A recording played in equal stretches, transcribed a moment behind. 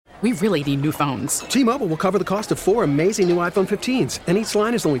we really need new phones. T-Mobile will cover the cost of 4 amazing new iPhone 15s, and each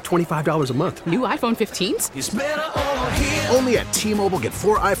line is only $25 a month. New iPhone 15s? It's better over here. Only at T-Mobile, get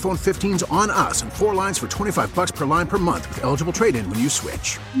 4 iPhone 15s on us and 4 lines for $25 per line per month with eligible trade-in when you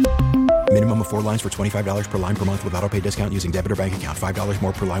switch. Minimum of 4 lines for $25 per line per month with autopay discount using debit or bank account. $5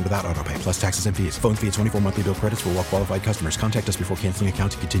 more per line without autopay, plus taxes and fees. Phone fee at 24 monthly bill credits for well-qualified customers. Contact us before canceling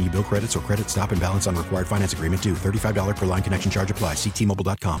account to continue bill credits or credit stop and balance on required finance agreement due. $35 per line connection charge applies. See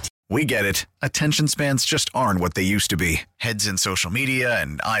T-Mobile.com. We get it. Attention spans just aren't what they used to be. Heads in social media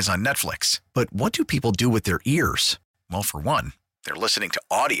and eyes on Netflix. But what do people do with their ears? Well, for one, they're listening to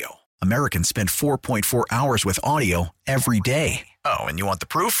audio. Americans spend 4.4 hours with audio every day. Oh, and you want the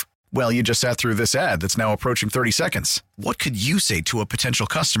proof? Well, you just sat through this ad that's now approaching 30 seconds. What could you say to a potential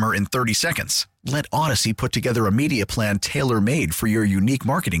customer in 30 seconds? Let Odyssey put together a media plan tailor-made for your unique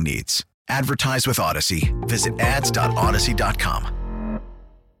marketing needs. Advertise with Odyssey. Visit ads.odyssey.com.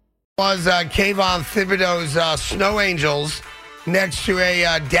 Was Kayvon Thibodeau's Snow Angels next to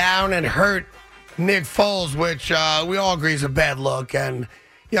a down and hurt Nick Foles, which we all agree is a bad look. And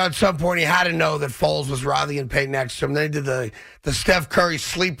at some point he had to know that Foles was writhing in pain next to him. They did the Steph Curry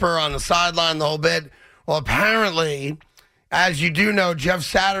sleeper on the sideline, the whole bit. Well, apparently, as you do know, Jeff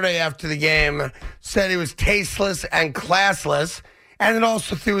Saturday after the game said he was tasteless and classless, and then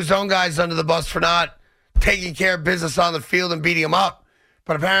also threw his own guys under the bus for not taking care of business on the field and beating him up.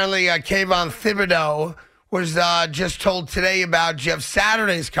 But apparently, Kayvon Thibodeau was just told today about Jeff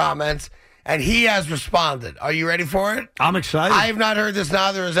Saturday's comments, and he has responded. Are you ready for it? I'm excited. I have not heard this,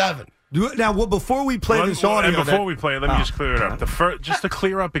 neither has Evan. Now, before we play this audio... Before we play it, let me just clear it up. Just to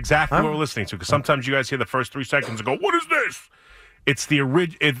clear up exactly what we're listening to, because sometimes you guys hear the first 3 seconds and go, what is this? It's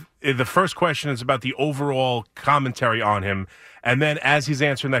the first question is about the overall commentary on him, and then as he's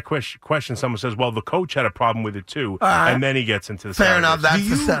answering that question, someone says, well, the coach had a problem with it too, and then he gets into the Fair enough, that's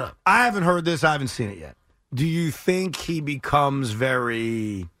the setup. I haven't heard this, I haven't seen it yet. Do you think he becomes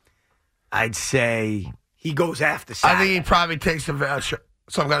very... I'd say he goes after Saturday. I think he probably takes some kind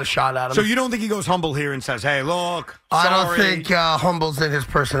of shot at him. So you don't think he goes humble here and says, hey, look, I sorry. don't think humble's in his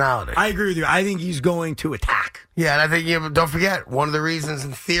personality. I agree with you. I think he's going to attack. Yeah, and I think, don't forget, one of the reasons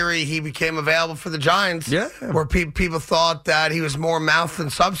in theory he became available for the Giants where people thought that he was more mouth than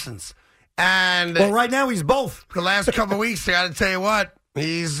substance. And well, right now he's both. The last couple of weeks, I got to tell you what,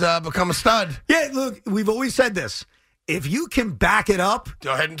 he's become a stud. Yeah, look, we've always said this. If you can back it up,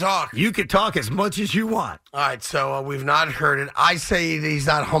 go ahead and talk. You can talk as much as you want. All right, so we've not heard it. I say that he's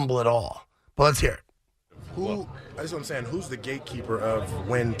not humble at all. But let's hear it. That's what I'm saying. Who's the gatekeeper of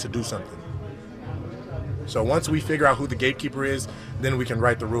when to do something? So once we figure out who the gatekeeper is, then we can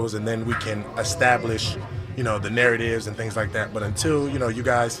write the rules and then we can establish, the narratives and things like that. But until, you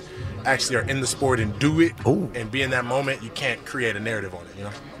guys actually are in the sport and do it and be in that moment, you can't create a narrative on it,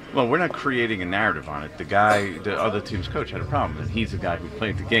 Well, we're not creating a narrative on it. The other team's coach had a problem, and he's the guy who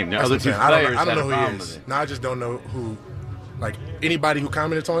played the game. The other team's players I don't know had a problem who he with is. it. No, I just don't know who. Like anybody who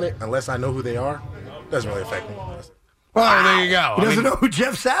commented on it, unless I know who they are, doesn't really affect me. Well, there you go. He doesn't know who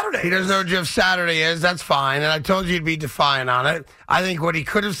Jeff Saturday is. He doesn't know who Jeff Saturday is. That's fine. And I told you he'd be defiant on it. I think what he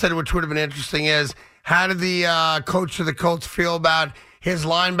could have said, which would have been interesting, is how did the coach of the Colts feel about his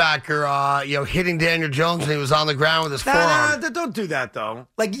linebacker, hitting Daniel Jones when he was on the ground with his forearm? Don't do that, though.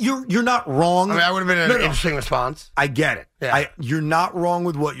 Like, you're not wrong. I mean, that would have been an interesting response. I get it. Yeah. You're not wrong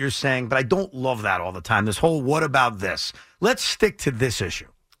with what you're saying, but I don't love that all the time. This whole what about this? Let's stick to this issue.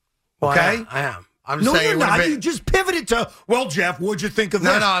 Okay? Well, I am. I'm no, saying you're not. Been... You just pivoted to, well, Jeff, what'd you think of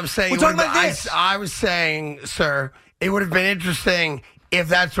this? No, I'm saying... We're talking about this. I was saying, sir, it would have been interesting if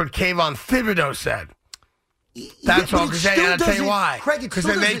that's what Kayvon Thibodeau said. That's all. Because I'll tell you why. Because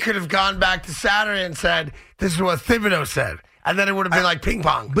then they could have gone back to Saturday and said, this is what Thibodeau said. And then it would have been like ping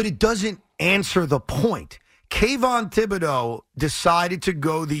pong. But it doesn't answer the point. Kayvon Thibodeau decided to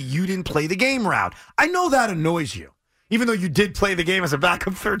go the you didn't play the game route. I know that annoys you. Even though you did play the game as a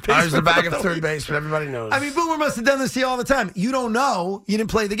backup third baseman. I was the backup third baseman. Everybody knows. I mean, Boomer must have done this to you all the time. You don't know. You didn't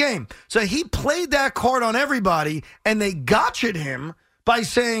play the game. So he played that card on everybody, and they gotcha'd him by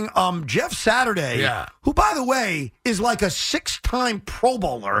saying Jeff Saturday, who, by the way, is like a 6-time Pro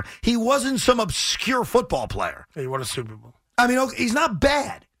Bowler. He wasn't some obscure football player. He won a Super Bowl. I mean, he's not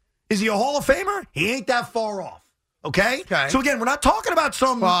bad. Is he a Hall of Famer? He ain't that far off. Okay? So, again, we're not talking about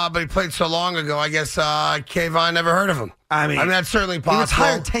some... Well, but he played so long ago, I guess Kayvon never heard of him. I mean, that's certainly possible. He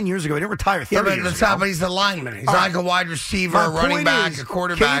retired 10 years ago. He didn't retire 30 years ago. But he's a lineman. He's not like a wide receiver, a running back, a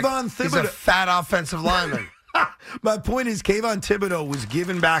quarterback. He's a fat offensive lineman. My point is, Kayvon Thibodeau was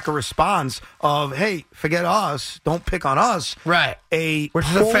given back a response of, hey, forget us. Don't pick on us. Right. Which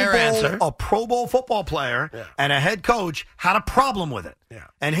is a fair answer. A Pro Bowl football player and a head coach had a problem with it. Yeah.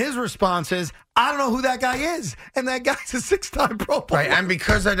 And his response is, I don't know who that guy is. And that guy's a 6-time Pro Bowl. Right. And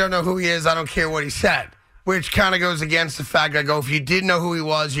because I don't know who he is, I don't care what he said. Which kind of goes against the fact I go, if you did know who he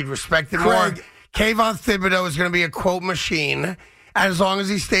was, you'd respect him more. Kayvon Thibodeau is going to be a quote machine. And as long as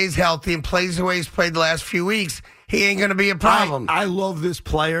he stays healthy and plays the way he's played the last few weeks, he ain't going to be a problem. I love this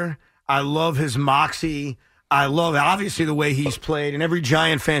player. I love his moxie. I love, obviously, the way he's played. And every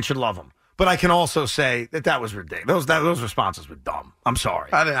Giant fan should love him. But I can also say that was ridiculous. Those responses were dumb. I'm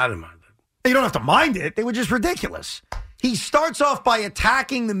sorry. I didn't mind it. You don't have to mind it. They were just ridiculous. He starts off by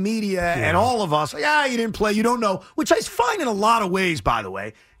attacking the media and all of us. Yeah, you didn't play. You don't know. Which I find in a lot of ways, by the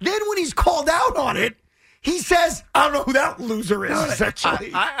way. Then when he's called out on it, he says, I don't know who that loser is,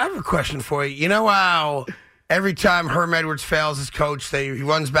 essentially. I have a question for you. You know how every time Herm Edwards fails as coach, he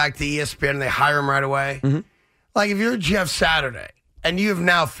runs back to ESPN and they hire him right away? Mm-hmm. Like, if you're Jeff Saturday and you have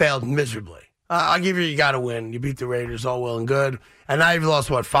now failed miserably, I'll give you got to win. You beat the Raiders, all well and good. And now you've lost,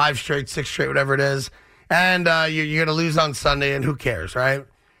 5 straight, 6 straight, whatever it is. And you're going to lose on Sunday, and who cares, right?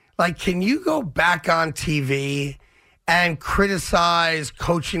 Like, can you go back on TV and criticize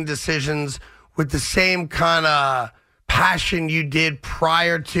coaching decisions with the same kind of passion you did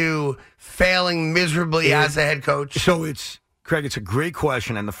prior to failing miserably as a head coach? So Craig, it's a great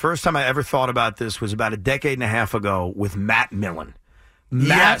question. And the first time I ever thought about this was about a decade and a half ago with Matt Millen.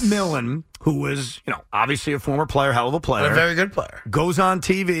 Matt Millen, who was, obviously a former player, hell of a player. A very good player. Goes on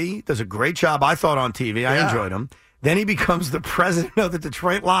TV, does a great job, I thought, on TV. I enjoyed him. Then he becomes the president of the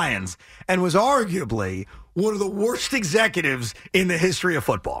Detroit Lions and was arguably one of the worst executives in the history of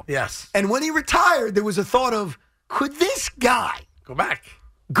football. Yes. And when he retired, there was a thought of, could this guy go back?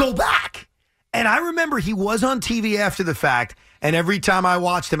 And I remember he was on TV after the fact, and every time I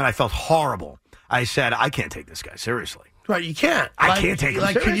watched him and I felt horrible, I said, I can't take this guy seriously. Right, you can't. I can't take him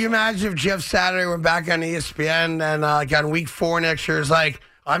seriously. Could you imagine if Jeff Saturday went back on ESPN and on week 4 next year is like,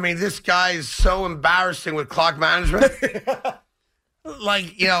 this guy is so embarrassing with clock management.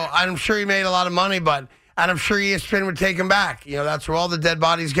 I'm sure he made a lot of money, and I'm sure ESPN would take him back. That's where all the dead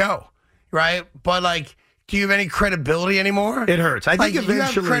bodies go, right? But, do you have any credibility anymore? It hurts. I think eventually... You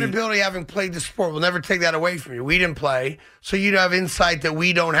have credibility having played the sport. We'll never take that away from you. We didn't play, so you'd have insight that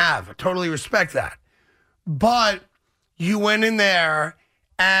we don't have. I totally respect that. But... you went in there,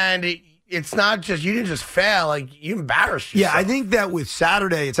 and it's not just, you didn't just fail, you embarrassed yourself. Yeah, I think that with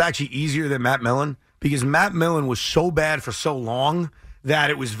Saturday, it's actually easier than Matt Millen, because Matt Millen was so bad for so long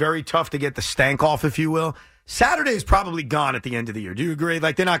that it was very tough to get the stank off, if you will. Saturday is probably gone at the end of the year. Do you agree?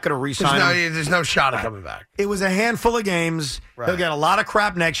 They're not going to re-sign him. There's no shot of coming back. It was a handful of games. Right. He'll get a lot of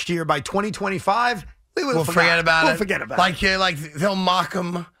crap next year. By 2025, we'll forget about it. We'll forget about it. They'll mock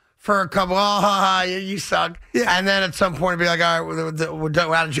him for a couple, you suck. Yeah. And then at some point, be like, all right, we're done.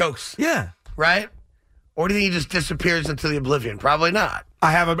 We're out of jokes. Yeah. Right? Or do you think he just disappears into the oblivion? Probably not.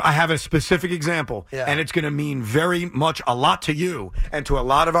 I have a specific example, and it's going to mean very much a lot to you and to a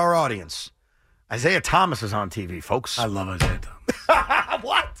lot of our audience. Isaiah Thomas is on TV, folks. I love Isaiah Thomas.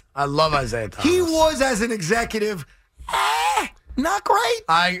 What? I love Isaiah Thomas. He was, as an executive, not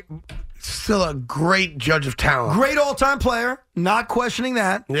great. Still a great judge of talent. Great all-time player. Not questioning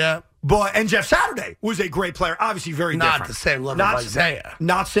that. Yeah. And Jeff Saturday was a great player. Obviously very different. Not the same level of Isaiah.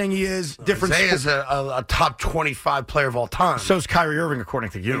 Not saying he is. Different. Isaiah's a top 25 player of all time. So's Kyrie Irving, according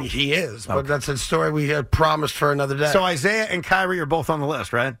to you. He is. Okay. But that's a story we had promised for another day. So Isaiah and Kyrie are both on the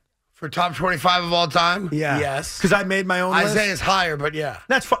list, right? For top 25 of all time? Yeah. Yes. Because I made my own list. Isaiah's higher, but yeah.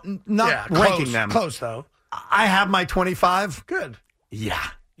 That's fun. Not ranking them. Close, though. I have my 25. Good. Yeah.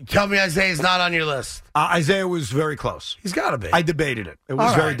 Tell me Isaiah's not on your list. Isaiah was very close. He's got to be. I debated it. It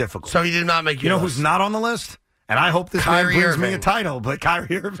was very difficult. So he did not make your list. You know who's not on the list? And I hope this man brings me a title, but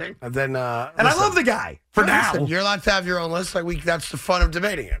Kyrie Irving. And then, I love the guy for now. Listen, you're allowed to have your own list. That's the fun of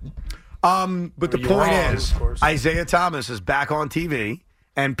debating it. But the point is, Isaiah Thomas is back on TV.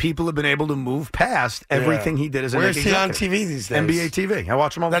 And people have been able to move past everything he did as an executive. Where's he on TV these days? NBA TV. I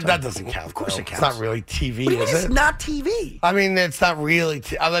watch him all the time. That doesn't count. Of course it counts. It's not really TV, is it? It's not TV. I mean, it's not really.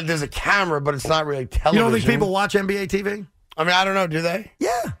 There's a camera, but it's not really television. You don't think people watch NBA TV? I mean, I don't know. Do they?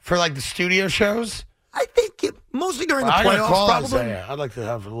 Yeah. For the studio shows? I think mostly during the playoffs, probably. Isaiah. I'd like to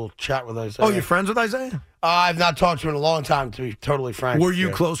have a little chat with Isaiah. Oh, you're friends with Isaiah? I've not talked to him in a long time, to be totally frank. Were you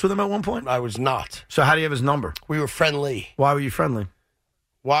close with him at one point? I was not. So how do you have his number? We were friendly. Why were you friendly?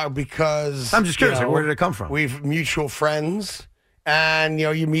 Why? Because I'm just curious. Where did it come from? We've mutual friends, and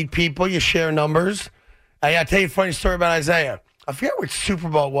you meet people, you share numbers. I tell you a funny story about Isaiah. I forget which Super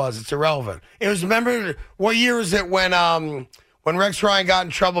Bowl it was. It's irrelevant. It was, remember, what year was it when Rex Ryan got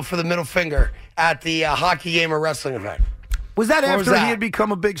in trouble for the middle finger at the hockey game or wrestling event? Was that What after was that? he had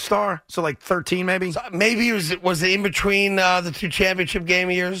become a big star? So like 13 maybe? So maybe it was in between the two championship game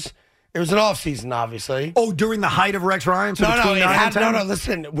years? It was an off-season, obviously. Oh, during the height of Rex Ryan? So between 9 and 10?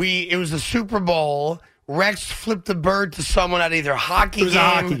 Listen, it was the Super Bowl. Rex flipped the bird to someone at either hockey It was a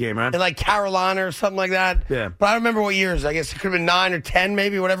hockey game, right? in like Carolina or something like that. Yeah. But I don't remember what years. I guess it could have been 9 or 10,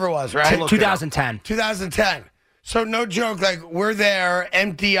 maybe, whatever it was, right? 2010. 2010. So no joke, like we're there,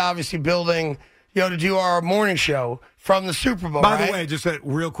 empty, obviously, building, to do our morning show from the Super Bowl. By right? the way, just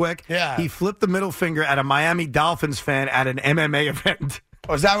real quick, Yeah. he flipped the middle finger at a Miami Dolphins fan at an MMA event.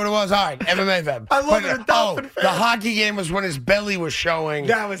 Oh, is that what it was? All right, MMA event. I love it, a Dolphin fan. The hockey game was when his belly was showing.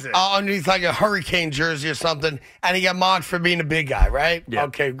 That was it. Underneath like a Hurricane jersey or something, and he got mocked for being a big guy, right? Yeah.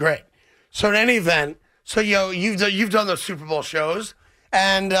 Okay, great. So in any event, you've done those Super Bowl shows,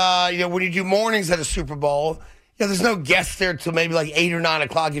 and when you do mornings at a Super Bowl, there's no guests there till maybe like 8 or 9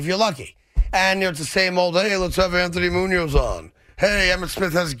 o'clock if you're lucky, and it's the same old. Hey, let's have Anthony Munoz on. Hey, Emmitt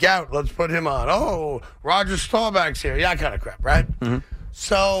Smith has gout. Let's put him on. Oh, Roger Staubach's here. Yeah, that kind of crap, right? Mm-hmm.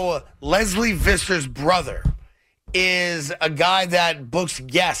 So Leslie Visser's brother is a guy that books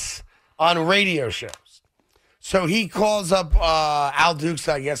guests on radio shows. So he calls up Al Dukes,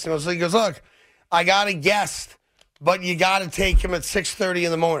 I guess, and he goes, look, I got a guest, but you got to take him at 6:30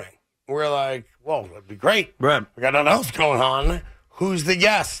 in the morning. We're like, well, that'd be great. Right. We got nothing else going on. Who's the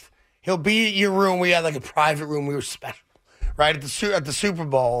guest? He'll be at your room. We had like a private room. We were special, right, at the Super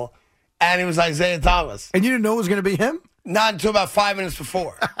Bowl. And it was Isaiah Thomas. And you didn't know it was going to be him? Not until about 5 minutes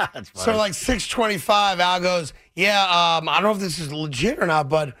before. That's funny. So like 6:25, Al goes, I don't know if this is legit or not,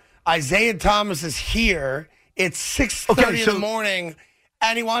 but Isaiah Thomas is here. It's 6:30 in the morning,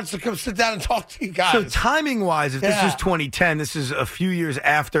 and he wants to come sit down and talk to you guys. So timing-wise, if this is 2010, this is a few years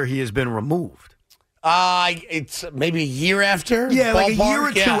after he has been removed. It's maybe a year after? Yeah, like a ballpark? year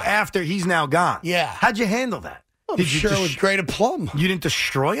or two after he's now gone. Yeah. How'd you handle that? I'm sure it was great aplomb. You didn't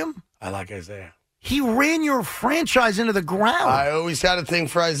destroy him? I like Isaiah. He ran your franchise into the ground. I always had a thing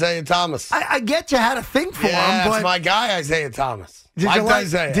for Isaiah Thomas. I get you had a thing for him, that's but my guy, Isaiah Thomas.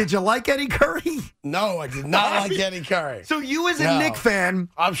 Did you like Eddie Curry? No, I did not like Eddie Curry. So you as a Knick fan.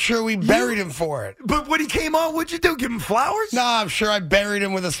 I'm sure we buried him for it. But when he came on, what'd you do? Give him flowers? No, I'm sure I buried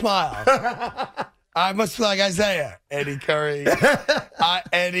him with a smile. I must be like Isaiah. Eddie Curry.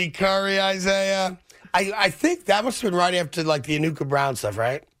 Eddie Curry, Isaiah. I think that must have been right after like the Anuka Brown stuff,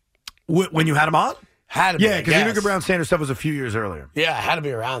 right? When you had him on? Had to be. Yeah, because Anuka Brown Sanders stuff was a few years earlier. Yeah, I had to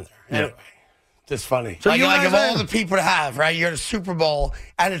be around there. Anyway. Just funny. So like of Isaiah. all the people to have, right? You're at a Super Bowl,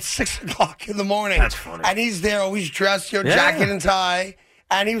 and it's 6 o'clock in the morning. That's funny. And he's there, always dressed, jacket and tie,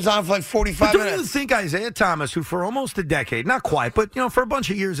 and he was on for like 45 But don't minutes. you think Isaiah Thomas, who for almost a decade, not quite, but for a bunch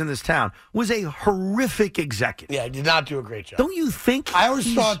of years in this town, was a horrific executive? Yeah, he did not do a great job. Don't you think? I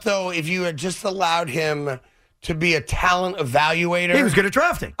always thought, though, if you had just allowed him to be a talent evaluator. He was good at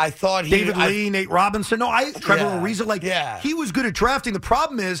drafting. I thought David Lee, Nate Robinson. Trevor Ariza. He was good at drafting. The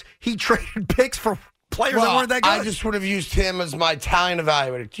problem is he traded picks for players that weren't that good. I just would have used him as my talent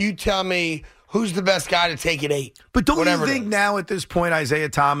evaluator. You tell me who's the best guy to take at 8. But don't you think now at this point Isaiah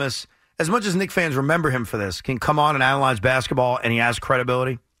Thomas, as much as Knick fans remember him for this, can come on and analyze basketball and he has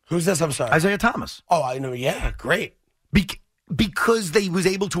credibility? Who's this? I'm sorry. Isaiah Thomas. Oh, I know. Yeah, great. Because they was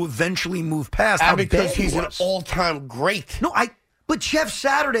able to eventually move past. And because he's an all-time great. No, but Jeff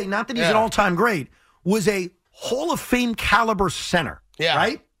Saturday, not that he's an all-time great, was a Hall of Fame caliber center. Yeah.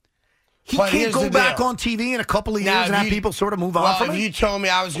 Right? He But can't here's go the back deal. on TV in a couple of years Now, and have people sort of move on from if it. you told me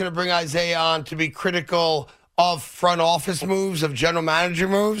I was going to bring Isaiah on to be critical of front office moves, of general manager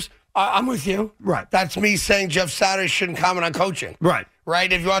moves, I'm with you. Right. That's me saying Jeff Saturday shouldn't comment on coaching. Right.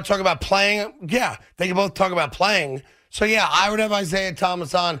 Right? If you want to talk about playing, they can both talk about playing. So, I would have Isaiah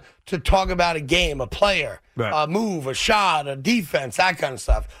Thomas on to talk about a game, a player, a move, a shot, a defense, that kind of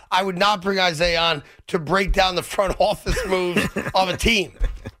stuff. I would not bring Isaiah on to break down the front office moves of a team.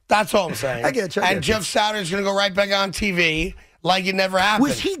 That's all I'm saying. I get you. And Jeff Saturday's going to go right back on TV like it never happened.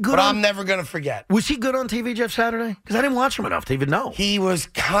 Was he good But on- I'm never going to forget. Was he good on TV, Jeff Saturday? Because I didn't watch him enough to even know. He was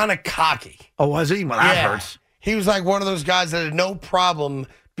kind of cocky. Oh, was he? Well, that hurts. He was like one of those guys that had no problem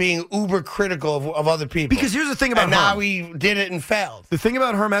being uber critical of other people. Because here's the thing about and now Herm. he did it and failed. The thing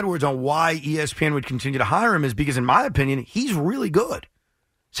about Herm Edwards on why ESPN would continue to hire him is because, in my opinion, he's really good.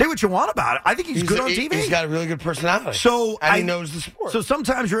 Say what you want about it. I think he's good on TV. He's got a really good personality. And he knows the sport. So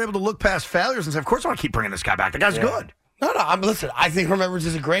sometimes you're able to look past failures and say, of course I want to keep bringing this guy back. The guy's good. No, listen, I think Herm Edwards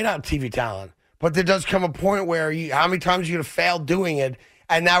is a great on TV talent. But there does come a point where how many times are you going to fail doing it,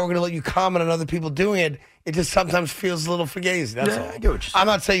 and now we're going to let you comment on other people doing it, It just sometimes feels a little fugazi. That's all. I get what you're saying. I'm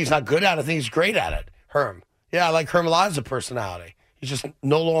not saying he's not good at it. I think he's great at it. Herm. Yeah, I like Herm a lot as a personality. He's just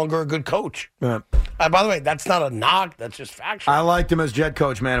no longer a good coach. Yeah. By the way, that's not a knock. That's just factual. I liked him as Jet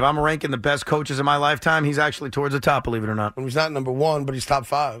coach, man. If I'm ranking the best coaches in my lifetime, he's actually towards the top, believe it or not. He's not number 1, but he's top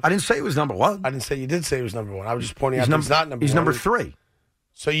 5. I didn't say he was number 1. I didn't say you did say he was number 1. I was just pointing out that he's not number 1. He's number 3.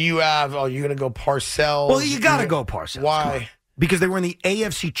 So you have, you're going to go Parcells. Well, you got to go Parcells. Why? Because they were in the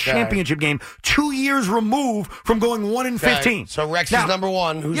AFC Championship game 2 years removed from going 1-15. So Rex is number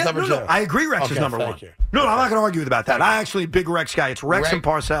 1. Who's number 2? No, I agree Rex is number 1. No, I'm not going to argue about that. I'm actually a big Rex guy. It's Rex and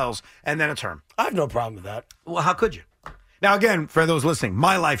Parcells, and then it's Herm. I have no problem with that. Well, how could you? Now, again, for those listening,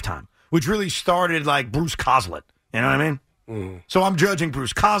 my lifetime, which really started like Bruce Coslett. You know what I mean? Mm. So I'm judging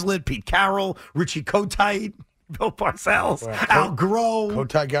Bruce Coslett, Pete Carroll, Richie Kotite, Bill Parcells, Al Groh.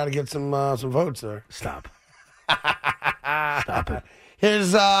 Kotite got to get some votes there. Stop. Stop it.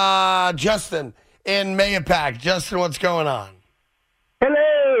 Here's Justin in Mayapack. Justin, what's going on?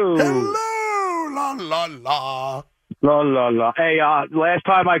 Hello. Hello. La, la, la. La, la, la. Hey, last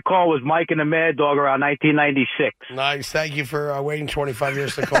time I called was Mike and the Mad Dog around 1996. Nice. Thank you for waiting 25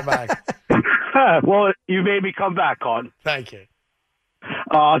 years to call back. Well, you made me come back, Con. Thank you.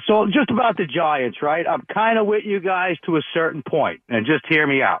 So just about the Giants, right? I'm kind of with you guys to a certain point, and just hear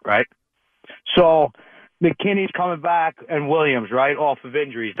me out, right? So McKinney's coming back and Williams, right, off of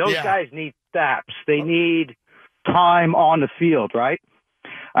injuries. Those guys need snaps. They need time on the field, right?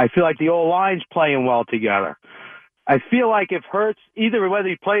 I feel like the old line's playing well together. I feel like if Hurts, either whether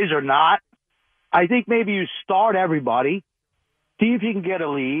he plays or not, I think maybe you start everybody, see if you can get a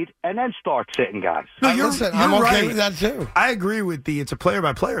lead, and then start sitting guys. No, I'm okay with that too. I agree with it's a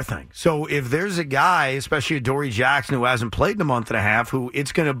player-by-player thing. So if there's a guy, especially a Dory Jackson, who hasn't played in a month and a half, who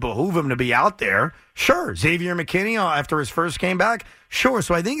it's going to behoove him to be out there, sure. Xavier McKinney, after his first game back, sure.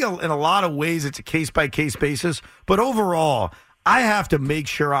 So I think in a lot of ways it's a case-by-case basis. But overall, I have to make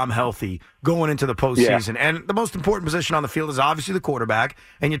sure I'm healthy going into the postseason. Yeah. And the most important position on the field is obviously the quarterback.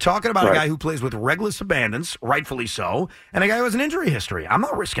 And you're talking about a guy who plays with reckless abandons, rightfully so, and a guy who has an injury history. I'm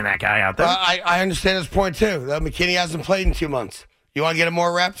not risking that guy out there. I understand his point, too. McKinney hasn't played in 2 months. You want to get him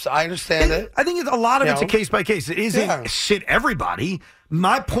more reps? I understand it. I think a lot of it's a case-by-case. It isn't sit everybody.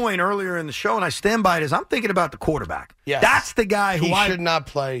 My point earlier in the show, and I stand by it, is I'm thinking about the quarterback. Yes. That's the guy who he should not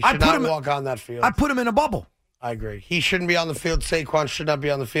play. He should not walk on that field. I put him in a bubble. I agree. He shouldn't be on the field. Saquon should not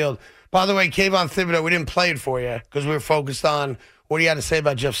be on the field. By the way, Kayvon Thibodeau, we didn't play it for you because we were focused on what he had to say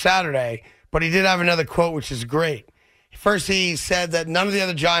about Jeff Saturday, but he did have another quote, which is great. First, he said that none of the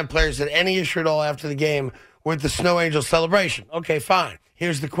other Giant players had any issue at all after the game with the Snow Angels celebration. Okay, fine.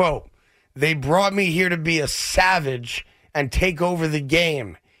 Here's the quote. They brought me here to be a savage and take over the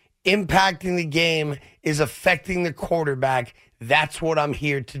game. Impacting the game is affecting the quarterback. That's what I'm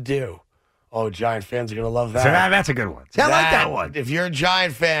here to do. Oh, Giant fans are going to love that. So that's a good one. I like that one. If you're a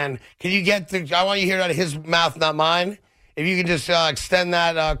Giant fan, can you get I want you to hear it out of his mouth, not mine. If you can just extend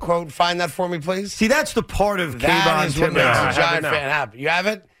that quote, find that for me, please. See, that's the part of that is what makes a Giant fan happy. You have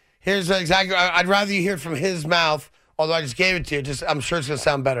it? Here's exactly. I'd rather you hear it from his mouth, although I just gave it to you. I'm sure it's going to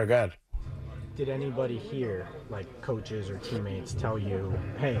sound better. Go ahead. Did anybody here, like coaches or teammates, tell you,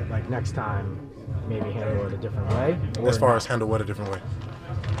 hey, like next time, maybe handle it a different way? As far as handle what a different way?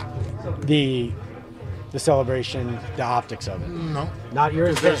 The celebration, the optics of it. No. Not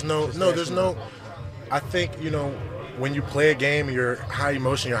yours. There's no. I think, when you play a game and you're high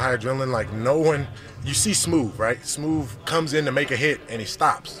emotion, you're high adrenaline, like no one, you see Smooth, right? Smooth comes in to make a hit and he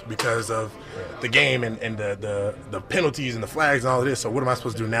stops because of the game and the penalties and the flags and all of this. So what am I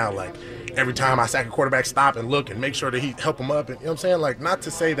supposed to do now? Like every time I sack a quarterback, stop and look and make sure that he help him up. And you know what I'm saying? Like, not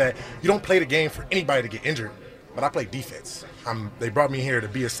to say that you don't play the game for anybody to get injured, but I play defense. They brought me here to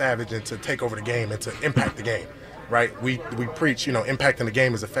be a savage and to take over the game and to impact the game, right? We preach, impacting the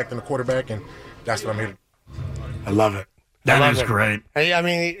game is affecting the quarterback, and that's what I'm here to do. I love it. That is great. I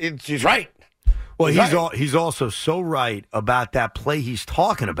mean, he's right. Well, he's also so right about that play he's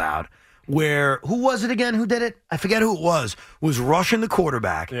talking about where, who was it again who did it? I forget who it was rushing the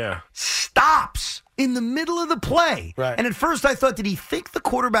quarterback. Yeah. Stops in the middle of the play. Right. And at first I thought, did he think the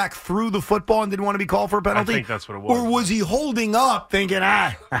quarterback threw the football and didn't want to be called for a penalty? I think that's what it was. Or was he holding up thinking,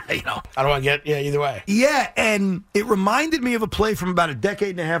 I don't want to get, either way. Yeah, and it reminded me of a play from about a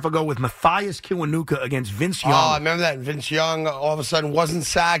decade and a half ago with Matthias Kiwanuka against Vince Young. Oh, I remember that. Vince Young all of a sudden wasn't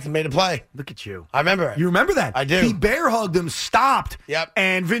sacked and made a play. Look at you. I remember it. You remember that? I do. He bear hugged him, stopped, Yep.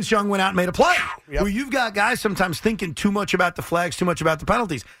 and Vince Young went out and made a play. Yep. Where you've got guys sometimes thinking too much about the flags, too much about the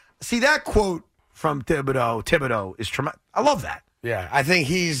penalties. See, that quote from Thibodeau is tremendous. I love that. Yeah, I think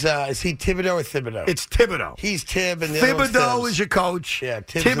he's, is he Thibodeau or Thibodeau? It's Thibodeau. He's Tib and the other one's Thibodeau Thibs. is your coach. Yeah,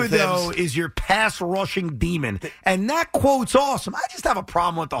 Tibbs and Thibodeau Thibs. is your pass rushing demon. And that quote's awesome. I just have a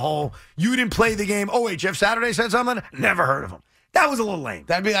problem with the whole, you didn't play the game. Oh, wait, Jeff Saturday said something? Never heard of him. That was a little lame.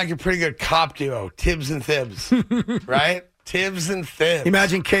 That'd be like a pretty good cop duo, Tibbs and Thibs, right? Tibbs and Thibs.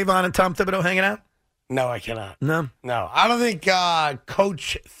 Imagine Kayvon and Tom Thibodeau hanging out? No, I cannot. No? No, I don't think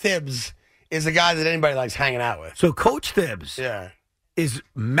Coach Thibs is a guy that anybody likes hanging out with. So Coach Thibs is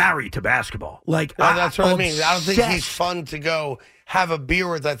married to basketball. Like, Well, that's what I mean. I don't think he's obsessed. fun to go have a beer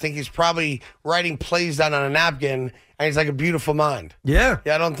with. I think he's probably writing plays down on a napkin, and he's like a beautiful mind. Yeah.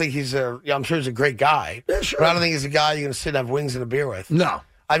 Yeah, I don't think he's I'm sure he's a great guy. Yeah, sure. But I don't think he's a guy you're going to sit and have wings and a beer with. No.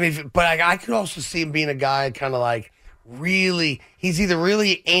 I mean, but I could also see him being a guy kind of like really, he's either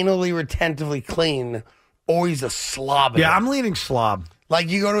really anally retentively clean or he's a slob. Yeah, I'm leaning slob. Like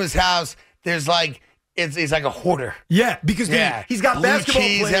you go to his house, there's like, he's like a hoarder. Yeah, because he's got Blue basketball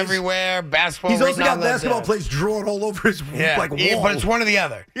cheese plays everywhere, basketball. He's also written got on the- basketball plays drawn all over his like wall. but it's one or the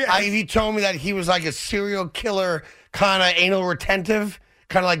other. Yeah. If he told me that he was like a serial killer, kind of anal retentive,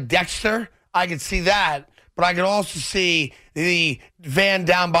 kind of like Dexter, I could see that. But I could also see the van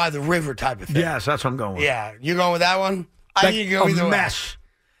down by the river type of thing. Yes, that's what I'm going with. Yeah, you going with that one? I Like think you go a either way. mess.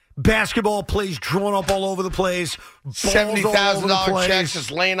 Basketball plays drawn up all over the place. $70,000 checks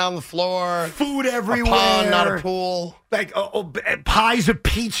just laying on the floor. Food everywhere. A pond, not a pool. Like pies of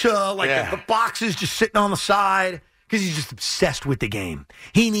pizza. Like Yeah. the boxes just sitting on the side. Because he's just obsessed with the game.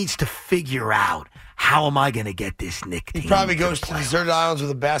 He needs to figure out, how am I going to get this Nick team? He probably goes to deserted islands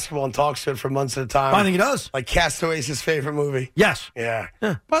with a basketball and talks to it for months at a time. I think he does. Like Castaway's his favorite movie. Yes. Yeah.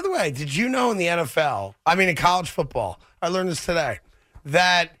 By the way, did you know in the NFL, I mean in college football, I learned this today,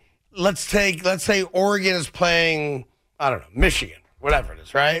 that let's say Oregon is playing, I don't know, Michigan, whatever it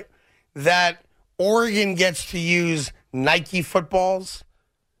is, right? That Oregon gets to use Nike footballs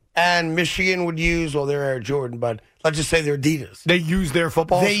and Michigan would use, well, they're Air Jordan, but let's just say they're Adidas. They use their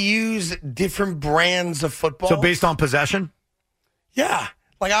footballs? They use different brands of football. So based on possession? Yeah.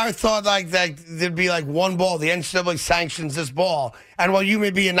 Like I thought like that there'd be like one ball. The NCAA sanctions this ball. And while you may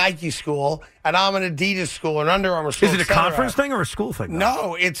be a Nike school and I'm an Adidas school and Under Armour school. Is it a et cetera, conference thing or a school thing?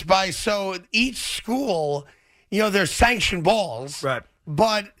 No, it's so each school, they're sanctioned balls. Right.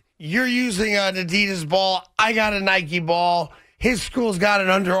 But you're using an Adidas ball. I got a Nike ball. His school's got an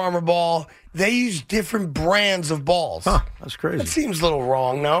Under Armour ball. They use different brands of balls. Huh, that's crazy. That seems a little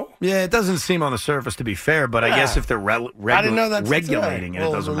wrong, no? Yeah, it doesn't seem on the surface to be fair, but I guess if they're I didn't know that regulating it,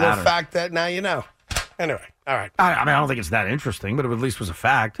 it doesn't matter. Little fact that now you know. Anyway, all right. I mean, I don't think it's that interesting, but it at least was a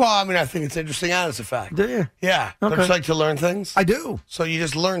fact. Well, I mean, I think it's interesting and it's a fact. Do you? Yeah. Okay. Don't you like to learn things? I do. So you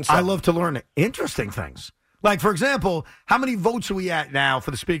just learn something. I love to learn interesting things. Like, for example, how many votes are we at now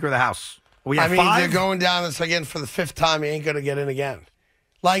for the Speaker of the House? Are we at 5? they're going down this again for the 5th time. He ain't going to get in again.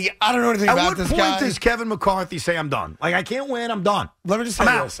 Like, I don't know anything At about what this point guy. does Kevin McCarthy say I'm done? Like, I can't win, I'm done. Let me just say I'm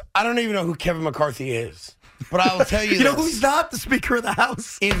out. this. I don't even know who Kevin McCarthy is. But I will tell you You know this. who's not the Speaker of the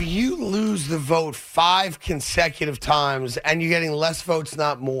House? If you lose the vote 5 consecutive times and you're getting less votes,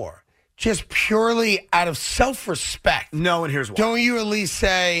 not more, just purely out of self-respect. No, and here's why. Don't you at least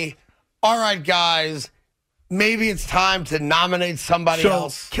say, all right, guys, maybe it's time to nominate somebody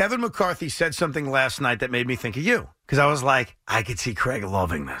else? Kevin McCarthy said something last night that made me think of you. Because I was like, I could see Craig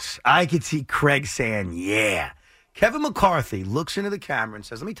loving this. I could see Craig saying, yeah. Kevin McCarthy looks into the camera and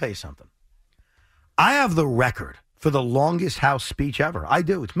says, let me tell you something. I have the record for the longest House speech ever. I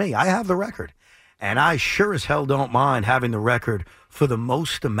do. It's me. I have the record. And I sure as hell don't mind having the record for the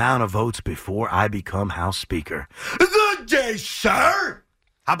most amount of votes before I become House Speaker. Good day, sir.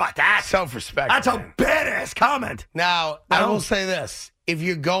 How about that? Self-respect. That's man. a badass comment. Now, I will say this. If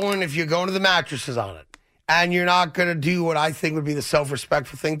you're going to the mattresses on it, and you're not going to do what I think would be the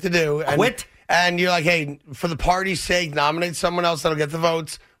self-respectful thing to do. And, Quit. And you're like, hey, for the party's sake, nominate someone else that'll get the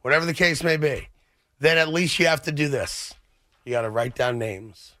votes, whatever the case may be. Then at least you have to do this. You got to write down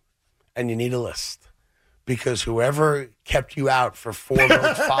names, and you need a list. Because whoever kept you out for 4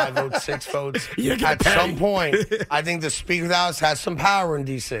 votes, 5 votes, 6 votes, at some point, I think the Speaker of the House has some power in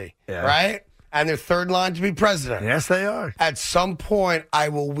D.C., right? And they're third line to be president. Yes, they are. At some point, I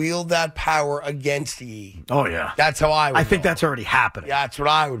will wield that power against ye. Oh, yeah. That's how I would I think go. that's already happening. Yeah, that's what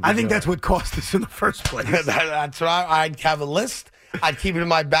I would be I think doing. that's what cost us in the first place. That's what I'd have a list. I'd keep it in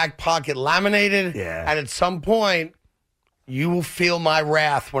my back pocket laminated. Yeah. And at some point, you will feel my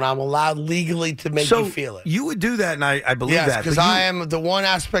wrath when I'm allowed legally to make you feel it. You would do that, and I believe Yes, that. because but I am the one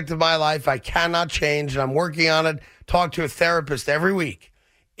aspect of my life I cannot change, and I'm working on it. Talk to a therapist every week.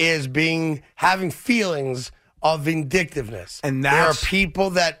 Is having feelings of vindictiveness. And there are that's-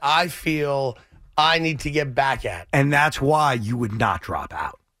 people that I feel I need to get back at. And that's why you would not drop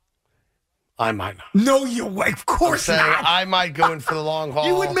out. I might not. No, you wait. Of course not. I might go in for the long haul.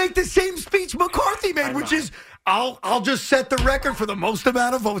 You would make the same speech McCarthy made, which is, I'll just set the record for the most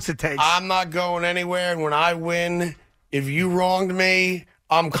amount of votes it takes. I'm not going anywhere, and when I win, if you wronged me,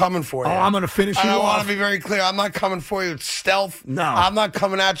 I'm coming for you. Oh, I'm going to finish you I off. want to be very clear. I'm not coming for you with stealth. No. I'm not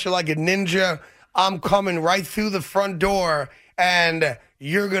coming at you like a ninja. I'm coming right through the front door, and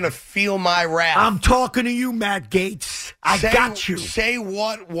you're going to feel my wrath. I'm talking to you, Matt Gaetz. I got you. Say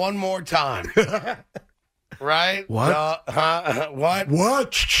what one more time. Right? What? What?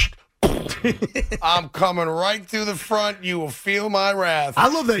 What? I'm coming right through the front. You will feel my wrath. I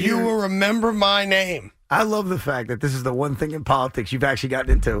love that you will remember my name. I love the fact that this is the one thing in politics you've actually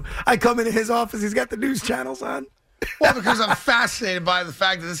gotten into. I come into his office, he's got the news channels on. Well, because I'm fascinated by the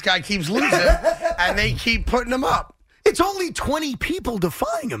fact that this guy keeps losing and they keep putting him up. It's only 20 people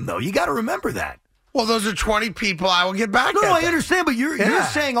defying him, though. You got to remember that. Well, those are 20 people I will get back No, at. I understand, but you're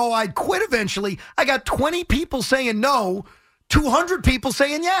saying, I'd quit eventually. I got 20 people saying no, 200 people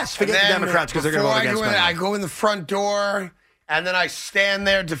saying yes. Forget the Democrats because they're going to vote against me. I go in the front door, and then I stand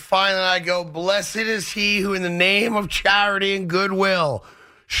there defiant, and I go, blessed is he who in the name of charity and goodwill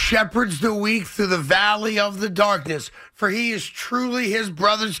shepherds the weak through the valley of the darkness, for he is truly his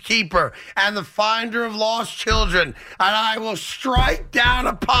brother's keeper and the finder of lost children. And I will strike down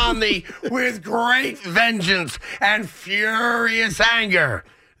upon thee with great vengeance and furious anger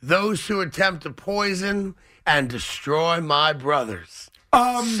those who attempt to poison and destroy my brothers.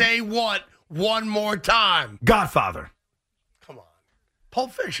 Say what one more time? Godfather. Come on.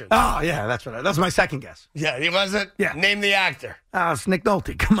 Pulp Fiction. Oh, yeah, that's my second guess. Yeah, he wasn't? Yeah. Name the actor. It's Nick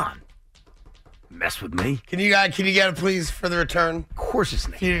Nolte. Come on. Mess with me. Can you get it, please, for the return? Of course it's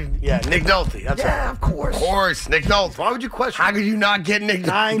Nick. Nick Nolte. That's right. Of course. Of course, Nick Nolte. Why would you question? How could you not get Nick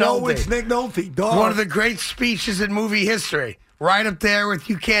Nolte? I know it's Nick Nolte. Dog. One of the great speeches in movie history. Right up there with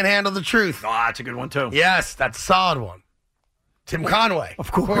You Can't Handle the Truth. Oh, that's a good one, too. Yes, that's a solid one. Tim Conway.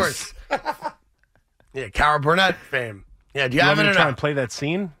 Of course. Yeah, Carol Burnett fame. Yeah, do you You have want it me or to try not? and play that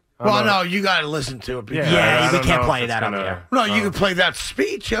scene? Well, no, you got to listen to it. Yeah, we don't can't know play if that it's on the gonna- air. No, you can play that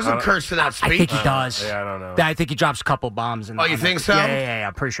speech. He doesn't curse in that speech. I think he does. Yeah, I don't know. I think he drops a couple bombs. Oh, you think so? Yeah,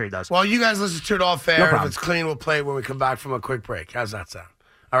 I'm pretty sure he does. Well, you guys listen to it off No air. If problem. it's clean, we'll play it when we come back from a quick break. How's that sound?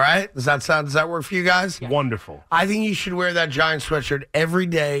 All right? Does that work for you guys? Wonderful. I think you should wear that Giants sweatshirt every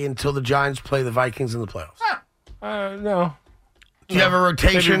day until the Giants play the Vikings in the playoffs. No. Do you have a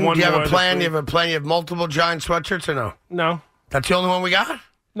rotation? Maybe one Do you have more a this plan? Do you week. have a plan? You have multiple Giant sweatshirts or no? No. That's the only one we got?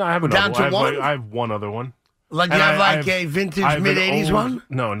 No, I have We're another down to one. one? I have one other one. Like you And have I like a vintage I have an mid-'80s old- one?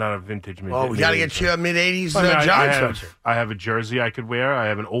 No, not a vintage mid-'80s. Oh, we got to get you a mid-'80s I mean, Giant have, sweatshirt. I have a jersey I could wear. I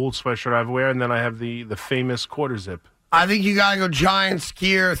have an old sweatshirt I wear, and then I have the famous quarter zip. I think you got to go Giants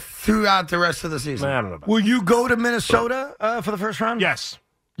gear throughout the rest of the season. I don't know about Will you go to Minnesota for the first round? Yes.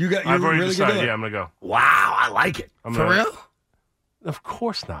 You're I've already really decided. gonna do it? Yeah, I'm going to go. Wow, I like it. For real? Of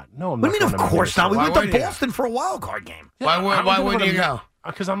course not. No, I'm What not do you mean, going of to course not? We Minnesota. went to Boston for a wild card game. Why wouldn't you go?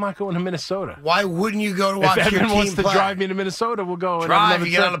 Because I'm not going to Minnesota. Why wouldn't you go to watch If your Evan team wants to play? drive me to Minnesota, we'll go. Drive,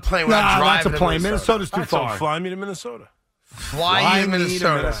 you get on a plane. We're not Nah, that's a driving to plane. Minnesota. Minnesota's too All right, so far. fly me to Minnesota. Fly you to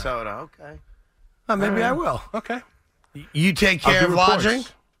Minnesota. Okay. Maybe I will. Okay. You take I'll care do of reports. lodging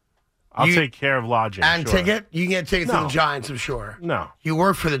I'll You- take care of lodging. and sure. ticket. You can get a ticket to No. the Giants, I'm sure. No. You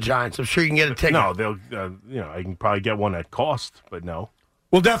work for the Giants. I'm sure you can get a ticket. No, they'll. I can probably get one at cost, but no.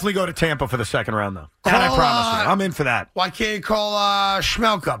 We'll definitely go to Tampa for the second round, though. That I Call, promise you. I'm in for that. Why can't you call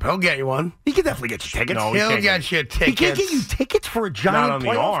Schmelk up? He'll get you one. He can definitely get you tickets. No, he He'll can't get you tickets. He can't get you tickets for a giant Not on the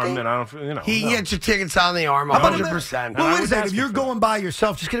playoff arm, game? and I don't. He no. can get you tickets on the arm, How about 100%. Well, I wait a was second. If asking you're for going by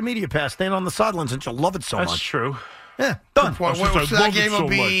yourself, just get a media pass. Stand on the sidelines and you'll love it so That's much. true. Yeah, done. Well, Since I so that love it game will so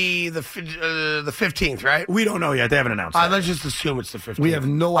be the 15th, right? We don't know yet. They haven't announced All right, that. let's just assume it's the 15th. We have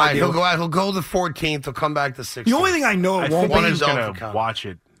no All right, idea. he'll go out. He'll go the 14th. He'll come back the 16th. The only thing I know I it won't think be. he's is going over to count. watch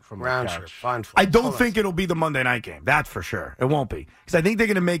it from the round couch. trip. Fine. I don't Hold on. think it'll be the Monday night game. That's for sure. It won't be. Because I think they're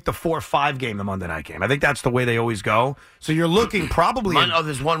going to make the 4-5 game the Monday night game. I think that's the way they always go. So you're looking probably.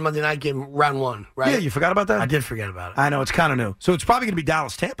 There's one Monday night game, round one, right? Yeah, you forgot about that? I did forget about it. I know, it's kind of new. So it's probably going to be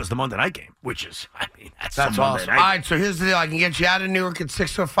Dallas Tampa's the Monday night game, which is, that's That's some Monday awesome. night All game. right, so here's the deal. I can get you out of Newark at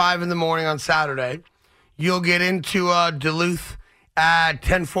 6:05 in the morning on Saturday. You'll get into Duluth at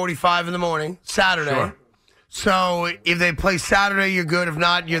 10:45 in the morning Saturday. Sure. So if they play Saturday, you're good. If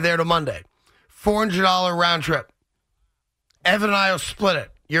not, you're there till Monday. $400 round trip. Evan and I will split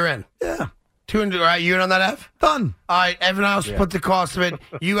it. You're in. Yeah. 200. All right, you in on that, Ev? Done. All right, Evan and I will split the cost of it.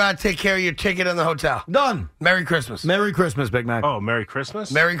 You got to take care of your ticket and the hotel. Done. Merry Christmas. Merry Christmas, Big Mac. Oh, Merry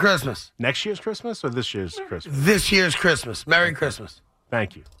Christmas. Merry Christmas. Next year's Christmas or this year's Christmas? This year's Christmas. Merry Christmas.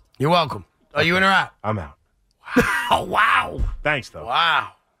 Thank you. You're welcome. Are you in or out? I'm out. Oh, wow. Thanks, though.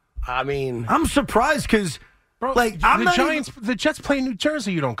 Wow. I mean, I'm surprised because, like, the Jets play in New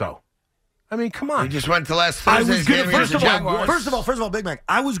Jersey. You don't go. I mean, come on. You just went to last Thursday's game against the Jaguars. First of all, Big Mac,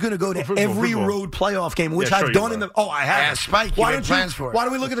 I was going to go to every road playoff game, which Yeah, sure I've done in the. Oh, I have. Yeah, Spike, you had plans for it. Why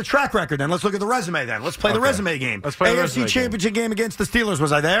don't we look at the track record then? Let's look at the resume then. Let's play the resume game. Let's play the AFC resume Championship game against the Steelers.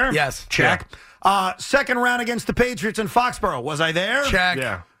 Was I there? Yes. Check. Second round against the Patriots in Foxborough. Was I there? Check.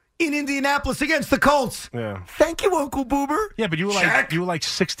 Yeah. In Indianapolis against the Colts. Yeah. Thank you, Uncle Boober. Yeah, but you were like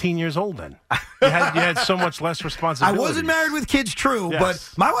 16 years old then. You had so much less I responsibility. wasn't married with kids, true, Yes.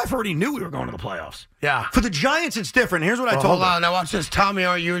 but my wife already knew we were going to the playoffs. Yeah. For the Giants, it's different. Here's what I told Hold her. on. Now watch this. Tommy,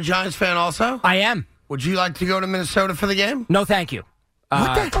 are you a Giants fan also? I am. Would you like to go to Minnesota for the game? No, thank you.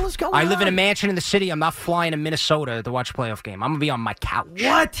 What the hell is going on? I live in a mansion in the city. I'm not flying to Minnesota to watch a playoff game. I'm going to be on my couch.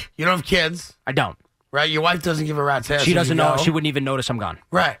 What? You don't have kids, I don't. right? Your wife doesn't give a rat's ass. She if doesn't you know. go. She wouldn't even notice I'm gone.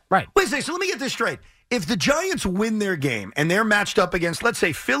 Right. Right. Wait a second. So let me get this straight. If the Giants win their game and they're matched up against, let's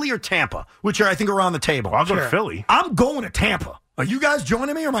say, Philly or Tampa, which are, I think, are on the table. I'll go to Philly. I'm going to Tampa. Are you guys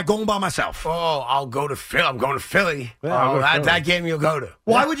joining me or am I going by myself? Oh, I'll go to Philly. I'm going to Philly. Yeah, I'll go to Philly. That game you'll go to.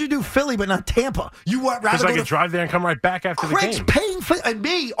 Why would you do Philly but not Tampa? You would rather Because I go could to drive there and come right back after Craig's the game. paying for, and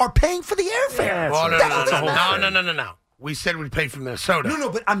me are paying for the airfare. Yeah, Oh, it's a whole thing. no. We said we'd pay for Minnesota. No,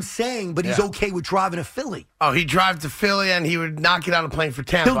 but I'm saying, but he's Yeah. okay with driving to Philly. Oh, he'd drive to Philly and he would not get on a plane for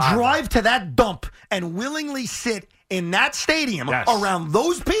Tampa. He'll drive to that dump and willingly sit in that stadium around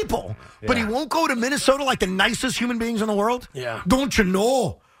those people, but he won't go to Minnesota like the nicest human beings in the world? Yeah. Don't you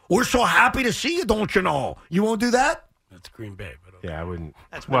know? We're so happy to see you, don't you know? You won't do that? That's Green Bay. But Yeah, I wouldn't.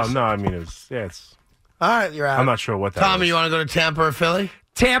 Well, no, I mean, it's. all right, you're out. I'm not sure what that Tommy, is. you want to go to Tampa or Philly?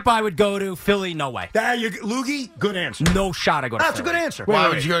 Tampa, I would go to. Philly, no way. Loogie, good answer. No shot I go to That's a Philly. good answer. Why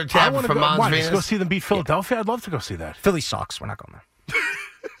would you go to I Tampa wanna for go, Mons why, Venus? just go see them beat Philadelphia? I'd love to go see that. Philly sucks. We're not going there.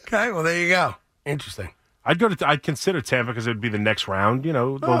 Okay, well, there you go. Interesting. I'd consider Tampa because it would be the next round. You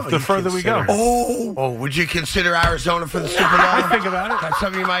know, Oh, the you further we go. consider. Oh, would you consider Arizona for the Super Bowl? I think about it. That's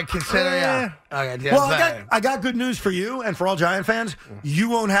something you might consider, yeah. Okay, yeah, Well, that- I got good news for you and for all Giant fans. You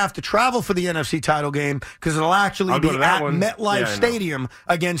won't have to travel for the NFC title game because it'll actually I'll go be to that at one. MetLife Yeah, I know. Stadium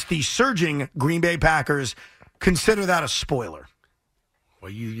against the surging Green Bay Packers. Consider that a spoiler.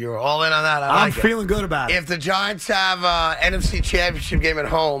 Well, you're all in on that. I'm like it. feeling good about it. If the Giants have an NFC Championship game at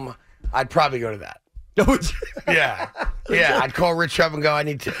home, I'd probably go to that. Yeah. I'd call Rich up and go, I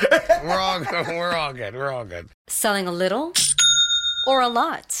need to. We're all good. We're all good. Selling a little or a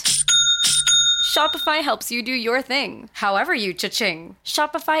lot? Shopify helps you do your thing, however you cha-ching.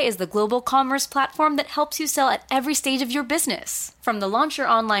 Shopify is the global commerce platform that helps you sell at every stage of your business. From the launch your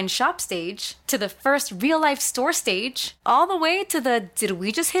online shop stage, to the first real-life store stage, all the way to the did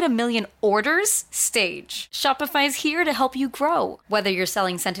we just hit 1 million orders stage. Shopify's here to help you grow. Whether you're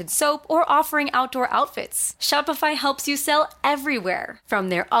selling scented soap or offering outdoor outfits, Shopify helps you sell everywhere. From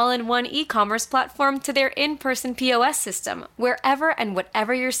their all-in-one e-commerce platform to their in-person POS system. Wherever and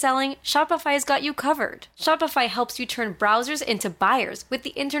whatever you're selling, Shopify's got you covered. Shopify helps you turn browsers into buyers with the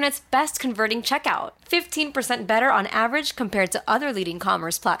internet's best converting checkout. 15% better on average compared to other leading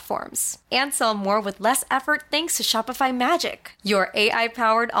commerce platforms. And sell more with less effort thanks to Shopify Magic, your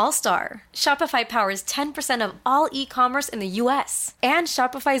AI-powered all-star. Shopify powers 10% of all e-commerce in the U.S. And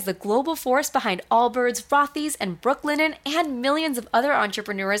Shopify is the global force behind Allbirds, Rothy's, and Brooklinen, and millions of other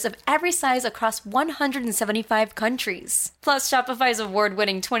entrepreneurs of every size across 175 countries. Plus, Shopify's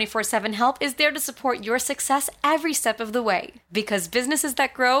award-winning 24/7 help is there to support your success every step of the way. Because businesses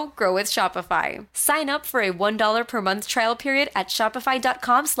that grow, grow with Shopify. Sign up for a $1 per month trial period at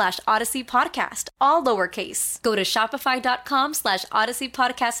shopify.com/Odyssey Podcast, all lowercase. Go to shopify.com/Odyssey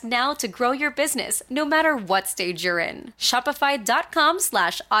Podcast now to grow your business, no matter what stage you're in.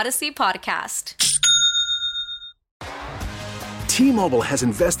 Shopify.com/Odyssey Podcast. T-Mobile has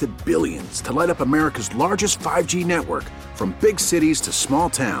invested billions to light up America's largest 5G network, from big cities to small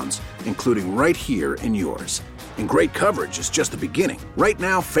towns, including right here in yours. And great coverage is just the beginning. Right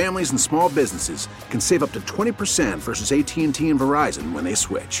now, families and small businesses can save up to 20% versus AT&T and Verizon when they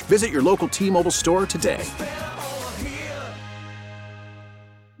switch. Visit your local T-Mobile store today.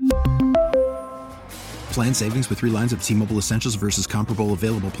 Plan savings with 3 lines of T-Mobile Essentials versus comparable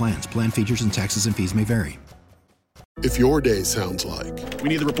available plans. Plan features and taxes and fees may vary. If your day sounds like, we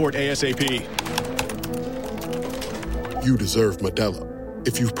need the report ASAP, you deserve Modelo.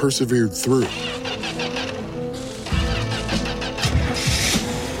 If you've persevered through,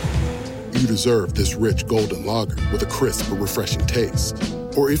 you deserve this rich golden lager with a crisp but refreshing taste.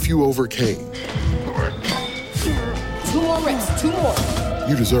 Or if you overcame, 2 more reps, 2 more.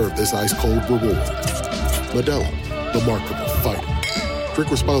 you deserve this ice cold reward. Modelo, the mark of a fighter.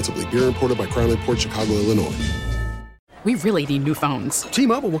 Drink responsibly. Beer imported by Crown Port Chicago, Illinois. We really need new phones.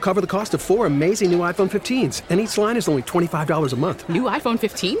 T-Mobile will cover the cost of 4 amazing new iPhone 15s, and each line is only $25 a month. New iPhone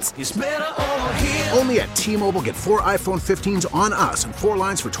 15s? It's better over here. Only at T-Mobile, get 4 iPhone 15s on us and 4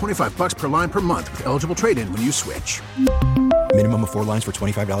 lines for $25 per line per month with eligible trade-in when you switch. Minimum of 4 lines for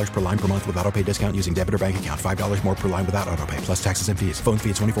 $25 per line per month with autopay discount using debit or bank account. $5 more per line without autopay, plus taxes and fees. Phone fee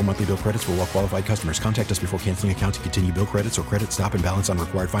at 24 monthly bill credits for well-qualified customers. Contact us before canceling account to continue bill credits or credit stop and balance on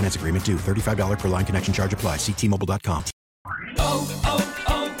required finance agreement due. $35 per line connection charge applies. See T-Mobile.com.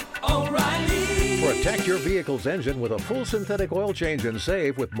 O'Reilly. Protect your vehicle's engine with a full synthetic oil change and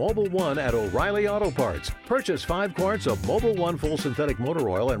save with Mobil 1 at O'Reilly Auto Parts. Purchase 5 quarts of Mobil 1 full synthetic motor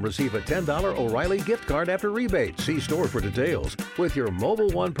oil and receive a $10 O'Reilly gift card after rebate. See store for details. With your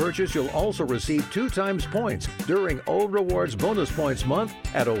Mobil 1 purchase, you'll also receive 2 times points during O Rewards Bonus Points Month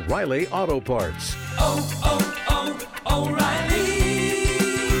at O'Reilly Auto Parts. O'Reilly.